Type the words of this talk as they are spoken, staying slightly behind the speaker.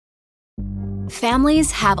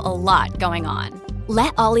Families have a lot going on.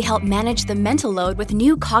 Let Ollie help manage the mental load with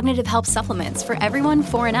new cognitive help supplements for everyone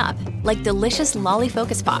 4 and up, like delicious Lolly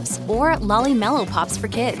Focus Pops or Lolly Mellow Pops for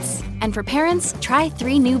kids. And for parents, try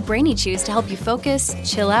 3 new Brainy Chews to help you focus,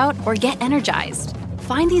 chill out, or get energized.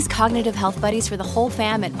 Find these cognitive health buddies for the whole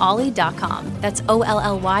fam at ollie.com. That's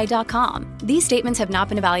OLLY.com. These statements have not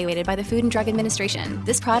been evaluated by the Food and Drug Administration.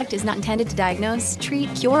 This product is not intended to diagnose,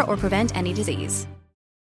 treat, cure, or prevent any disease.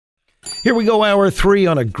 Here we go, hour 3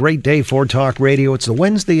 on a great day for Talk Radio. It's the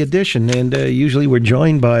Wednesday edition, and usually we're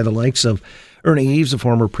joined by the likes of Ernie Eves, the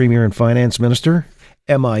former Premier and Finance Minister,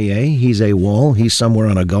 MIA. He's AWOL. He's somewhere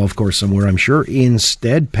on a golf course somewhere, I'm sure.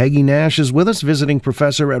 Instead, Peggy Nash is with us, visiting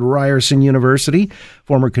professor at Ryerson University,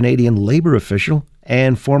 former Canadian Labour official,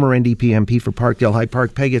 and former NDP MP for Parkdale High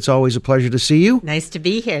Park. Peggy, it's always a pleasure to see you. Nice to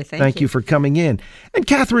be here. Thank you for coming in. And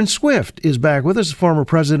Catherine Swift is back with us, former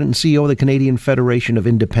president and CEO of the Canadian Federation of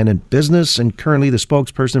Independent Business, and currently the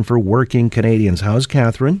spokesperson for Working Canadians. How's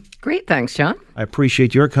Catherine? Great, thanks, John. I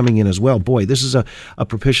appreciate your coming in as well. Boy, this is a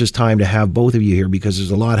propitious time to have both of you here because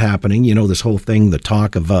there's a lot happening. You know, this whole thing, the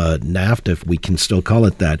talk of NAFTA, if we can still call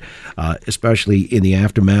it that, especially in the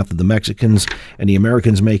aftermath of the Mexicans and the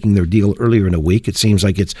Americans making their deal earlier in the week. It seems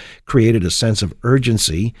like it's created a sense of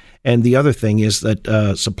urgency. And the other thing is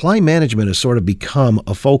that supply management has sort of become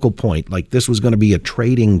a focal point. Like this was going to be a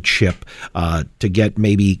trading chip to get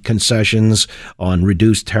maybe concessions on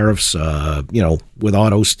reduced tariffs, with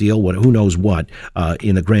auto steel, who knows what,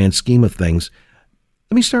 in the grand scheme of things.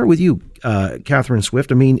 Let me start with you, Catherine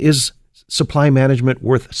Swift. I mean, is supply management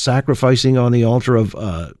worth sacrificing on the altar of,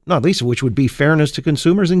 not least of which would be fairness to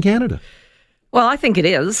consumers in Canada? Well, I think it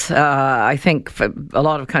is. I think a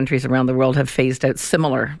lot of countries around the world have phased out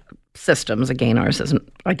similar systems. Again, ours isn't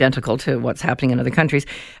identical to what's happening in other countries.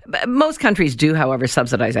 Most countries do, however,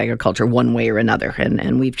 subsidize agriculture one way or another,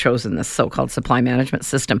 and we've chosen this so-called supply management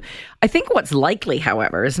system. I think what's likely,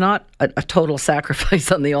 however, is not a total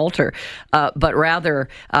sacrifice on the altar, but rather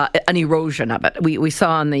an erosion of it. We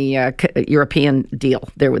saw on the European deal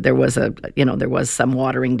there was some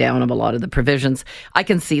watering down of a lot of the provisions. I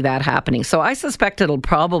can see that happening. So I suspect it'll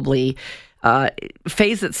probably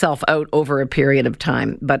phase itself out over a period of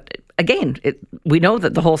time. But again, we know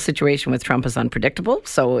that the whole situation with Trump is unpredictable.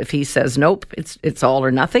 So if he says nope, it's all or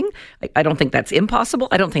nothing. I don't think that's impossible.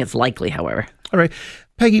 I don't think it's likely, however. All right.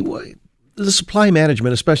 Peggy, the supply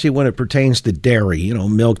management, especially when it pertains to dairy,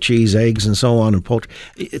 milk, cheese, eggs, and so on, and poultry,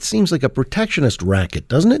 it seems like a protectionist racket,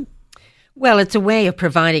 doesn't it? Well, it's a way of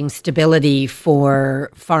providing stability for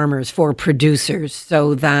farmers, for producers,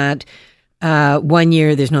 so that 1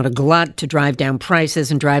 year there's not a glut to drive down prices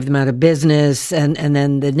and drive them out of business. And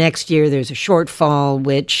then the next year there's a shortfall,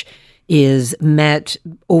 which is met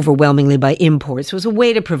overwhelmingly by imports. So it's a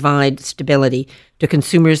way to provide stability. Do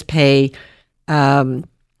consumers pay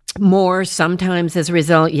more sometimes as a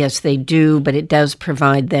result? Yes, they do, but it does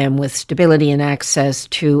provide them with stability and access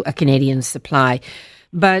to a Canadian supply.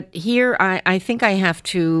 But here I think I have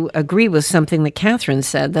to agree with something that Catherine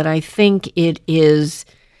said, that I think it is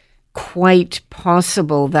quite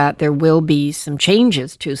possible that there will be some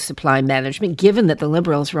changes to supply management, given that the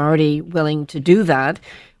Liberals are already willing to do that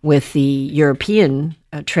with the European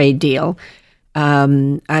trade deal.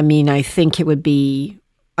 I think it would be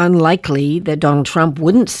unlikely that Donald Trump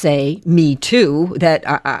wouldn't say, me too, that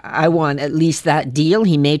I want at least that deal.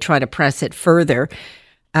 He may try to press it further.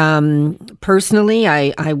 Personally,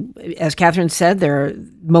 I as Catherine said,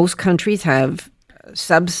 most countries have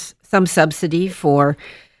some subsidy for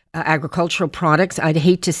agricultural products. I'd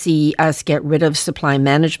hate to see us get rid of supply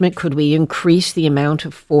management. Could we increase the amount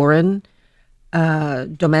of foreign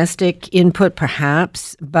domestic input?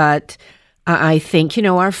 Perhaps. But I think,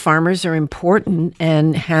 our farmers are important,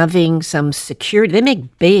 and having some security, they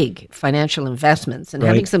make big financial investments, and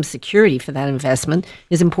having some security for that investment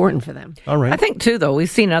is important for them. All right. I think, too, though, we've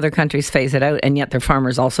seen other countries phase it out, and yet their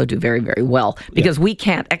farmers also do very, very well because we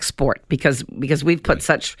can't export because we've put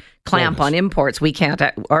such clamp on imports.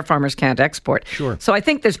 Our farmers can't export. Sure. So I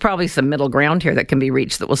think there's probably some middle ground here that can be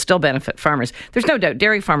reached that will still benefit farmers. There's no doubt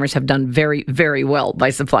dairy farmers have done very, very well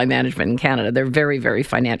by supply management in Canada. They're very, very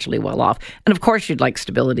financially well off. And of course, you'd like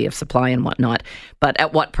stability of supply and whatnot. But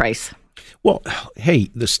at what price? Well, hey,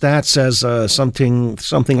 the stat says something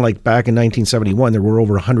like back in 1971, there were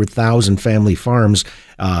over 100,000 family farms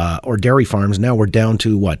or dairy farms. Now we're down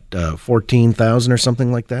to 14,000 or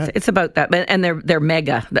something like that. It's about that, and they're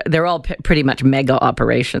mega. They're all pretty much mega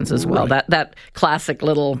operations as well. Right. That classic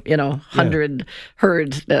little 100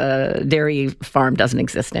 herd dairy farm doesn't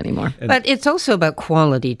exist anymore. But it's also about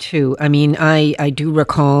quality too. I mean, I do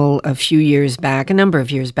recall a number of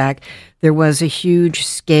years back, there was a huge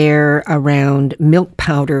scare around milk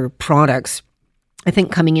powder products, I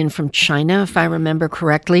think coming in from China, if I remember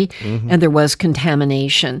correctly, and there was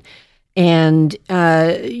contamination. And,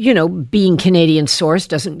 being Canadian sourced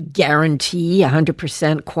doesn't guarantee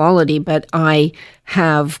 100% quality, but I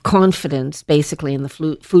have confidence basically in the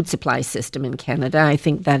food supply system in Canada. I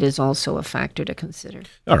think that is also a factor to consider.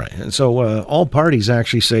 All right. And so all parties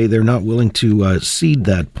actually say they're not willing to cede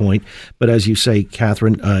that point. But as you say,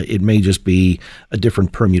 Catherine, it may just be a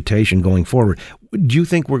different permutation going forward. Do you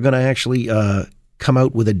think we're going to actually come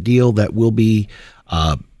out with a deal that will be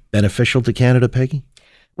beneficial to Canada, Peggy?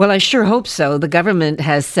 Well, I sure hope so. The government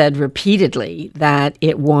has said repeatedly that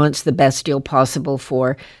it wants the best deal possible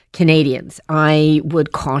for Canadians. I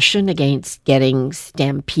would caution against getting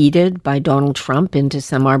stampeded by Donald Trump into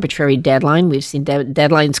some arbitrary deadline. We've seen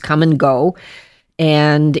deadlines come and go,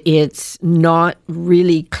 and it's not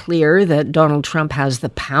really clear that Donald Trump has the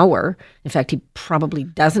power. In fact, he probably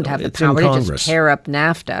doesn't have the power to just tear up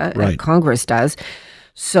NAFTA. Right. Congress does.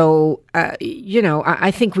 So,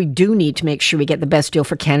 I think we do need to make sure we get the best deal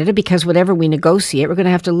for Canada, because whatever we negotiate, we're going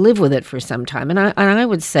to have to live with it for some time. And I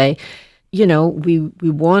would say, we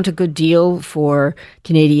want a good deal for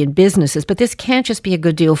Canadian businesses, but this can't just be a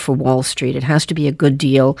good deal for Wall Street. It has to be a good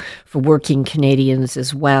deal for working Canadians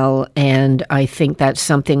as well. And I think that's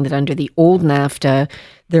something that under the old NAFTA,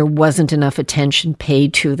 there wasn't enough attention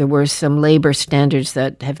paid to. There were some labor standards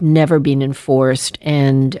that have never been enforced.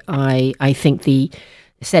 And I think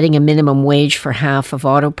setting a minimum wage for half of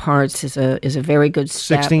auto parts is a very good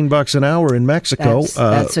step. $16 an hour in Mexico.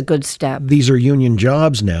 That's a good step. These are union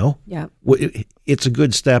jobs now. Yeah. It's a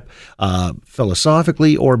good step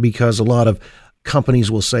philosophically, or because a lot of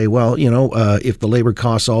companies will say, well, if the labor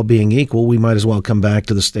costs all being equal, we might as well come back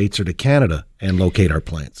to the States or to Canada and locate our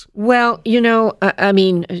plants. Well,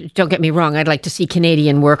 don't get me wrong. I'd like to see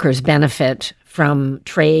Canadian workers benefit from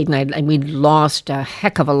trade, and we lost a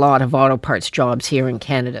heck of a lot of auto parts jobs here in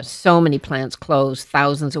Canada. So many plants closed,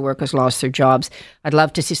 thousands of workers lost their jobs. I'd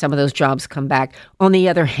love to see some of those jobs come back. On the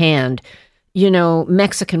other hand,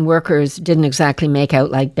 Mexican workers didn't exactly make out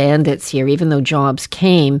like bandits here. Even though jobs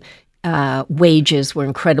came, wages were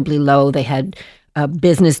incredibly low. They had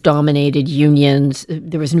business-dominated unions.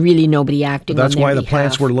 There was really nobody acting on their behalf. That's why the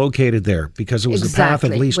plants were located there, because it was the path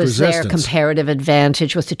of least resistance. Their comparative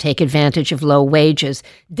advantage was to take advantage of low wages.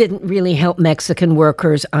 Didn't really help Mexican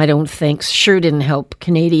workers, I don't think. Sure didn't help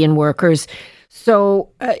Canadian workers. So,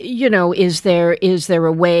 is there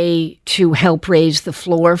a way to help raise the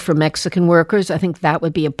floor for Mexican workers? I think that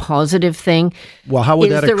would be a positive thing. Well, how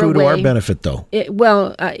would that accrue to our benefit, though?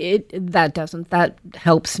 That doesn't. That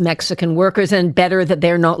helps Mexican workers, and better that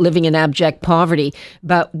they're not living in abject poverty.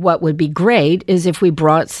 But what would be great is if we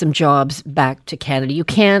brought some jobs back to Canada. You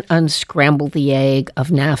can't unscramble the egg of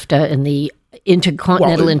NAFTA and the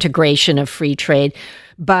intercontinental integration of free trade.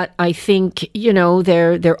 But I think,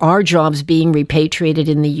 there are jobs being repatriated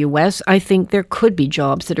in the U.S. I think there could be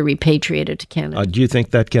jobs that are repatriated to Canada. Do you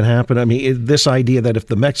think that can happen? I mean, this idea that if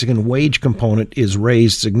the Mexican wage component is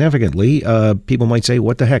raised significantly, people might say,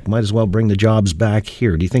 what the heck, might as well bring the jobs back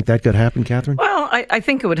here. Do you think that could happen, Catherine? Well, I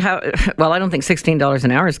think it would have. Well, I don't think $16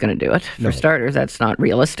 an hour is going to do it. For starters, that's not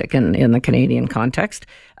realistic in the Canadian context.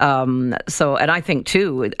 And I think,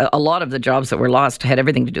 too, a lot of the jobs that were lost had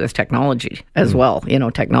everything to do with technology as well.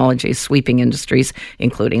 Technology, sweeping industries,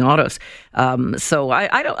 including autos. So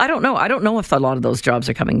I don't know. I don't know if a lot of those jobs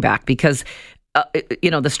are coming back because,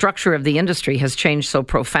 the structure of the industry has changed so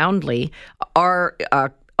profoundly. Our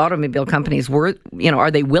automobile companies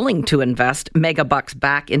are they willing to invest mega bucks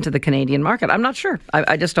back into the Canadian market? I'm not sure.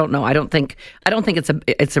 I just don't know. I don't think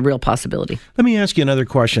it's a real possibility. Let me ask you another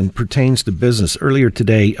question pertains to business. Earlier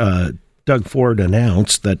today, Doug Ford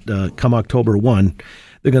announced that come October 1,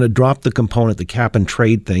 they're going to drop the component, the cap and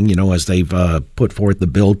trade thing, as they've put forth the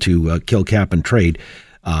bill to kill cap and trade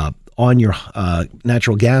on your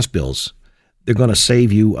natural gas bills. They're going to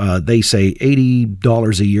save you, they say,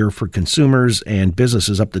 $80 a year for consumers and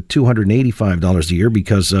businesses up to $285 a year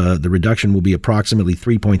because the reduction will be approximately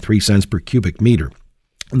 3.3 cents per cubic meter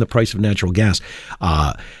in the price of natural gas.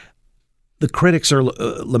 The critics are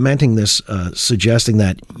lamenting this, suggesting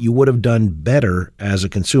that you would have done better as a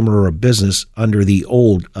consumer or a business under the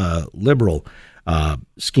old liberal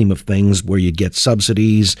scheme of things where you'd get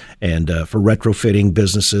subsidies and for retrofitting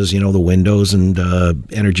businesses, the windows and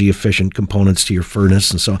energy efficient components to your furnace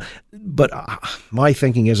and so on. But my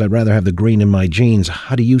thinking is I'd rather have the green in my jeans.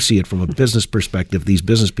 How do you see it from a business perspective? These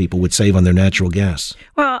business people would save on their natural gas.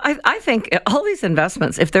 Well, I think all these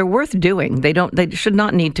investments, if they're worth doing, they should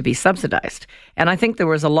not need to be subsidized. And I think there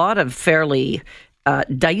was a lot of fairly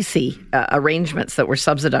dicey arrangements that were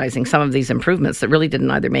subsidizing some of these improvements that really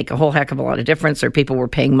didn't either make a whole heck of a lot of difference or people were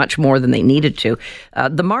paying much more than they needed to.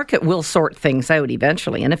 The market will sort things out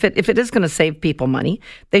eventually. And if it is going to save people money,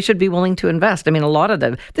 they should be willing to invest. I mean, a lot of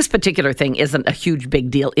this particular thing isn't a huge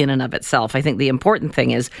big deal in and of itself. I think the important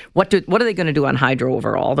thing is what are they going to do on hydro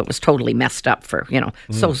overall that was totally messed up for,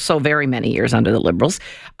 so very many years under the Liberals,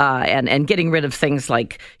 and getting rid of things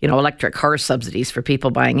like, electric car subsidies for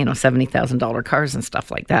people buying, $70,000 cars and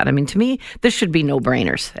stuff like that. I mean, to me, this should be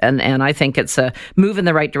no-brainers. And I think it's a move in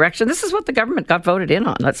the right direction. This is what the government got voted in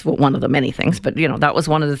on. That's one of the many things. But, that was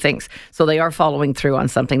one of the things. So they are following through on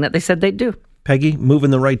something that they said they'd do. Peggy, move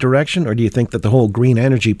in the right direction? Or do you think that the whole green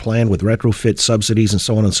energy plan with retrofit subsidies and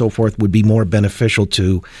so on and so forth would be more beneficial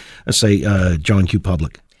to, say, John Q.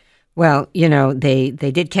 Public? Well, they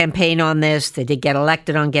did campaign on this. They did get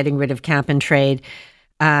elected on getting rid of cap and trade.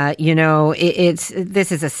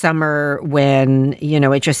 This is a summer when,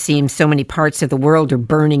 it just seems so many parts of the world are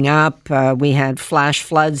burning up. We had flash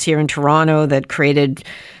floods here in Toronto that created,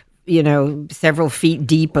 several feet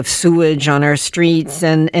deep of sewage on our streets.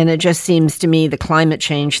 And it just seems to me the climate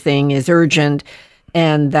change thing is urgent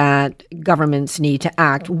and that governments need to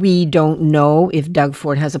act. We don't know if Doug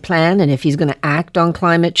Ford has a plan and if he's going to act on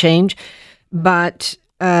climate change, but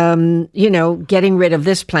getting rid of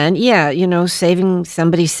this plan, saving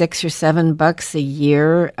somebody $6 or $7 a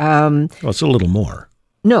year. Well, it's a little more.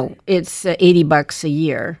 No, it's $80 a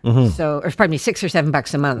year. Mm-hmm. So, or pardon me, $6 or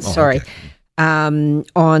 $7 a month. Oh, sorry. Okay. On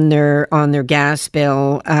their gas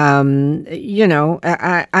bill. I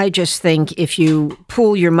just think if you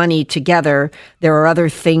pool your money together, there are other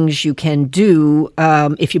things you can do.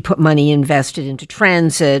 If you put money invested into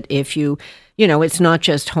transit, if you it's not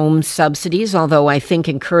just home subsidies, although I think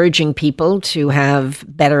encouraging people to have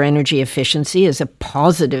better energy efficiency is a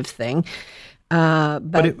positive thing.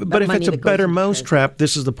 But if it's a better mousetrap,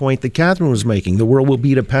 this is the point that Catherine was making. The world will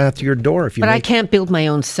beat a path to your door if you. But I can't build my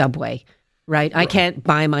own subway, right? I can't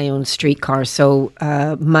buy my own streetcar. So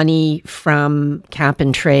money from cap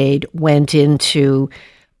and trade went into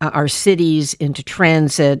our cities, into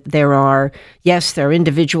transit. There are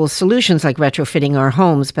individual solutions like retrofitting our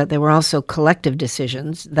homes, but there were also collective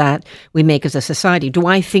decisions that we make as a society. Do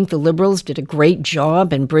I think the Liberals did a great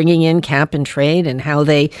job in bringing in cap and trade and how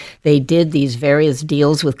they did these various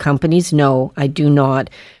deals with companies? No, I do not.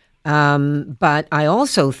 But I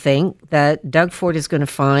also think that Doug Ford is going to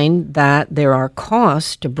find that there are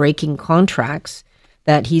costs to breaking contracts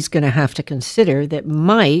that he's going to have to consider that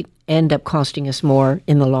might end up costing us more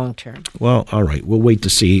in the long term. Well, all right. We'll wait to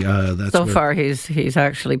see. So far, he's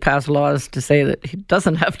actually passed laws to say that he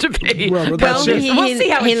doesn't have to pay. Well, we'll see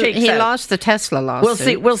how it shakes out. He lost the Tesla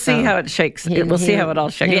lawsuit. We'll see how it shakes. We'll see how it all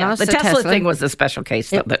shakes. Yeah, the Tesla thing was a special case.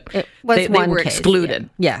 They were excluded.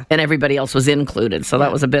 Yeah, and everybody else was included. So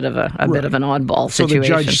that was a bit of an oddball situation.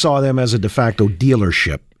 So the judge saw them as a de facto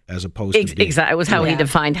dealership, as opposed to... Exactly. It was how he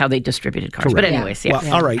defined how they distributed cars. Correct. But anyways,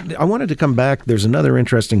 Well, all right. I wanted to come back. There's another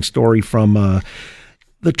interesting story from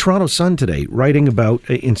the Toronto Sun today, writing about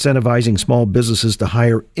incentivizing small businesses to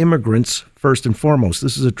hire immigrants first and foremost.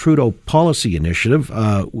 This is a Trudeau policy initiative.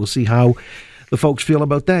 We'll see how the folks feel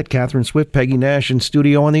about that. Catherine Swift, Peggy Nash in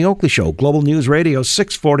studio on The Oakley Show. Global News Radio,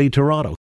 640 Toronto.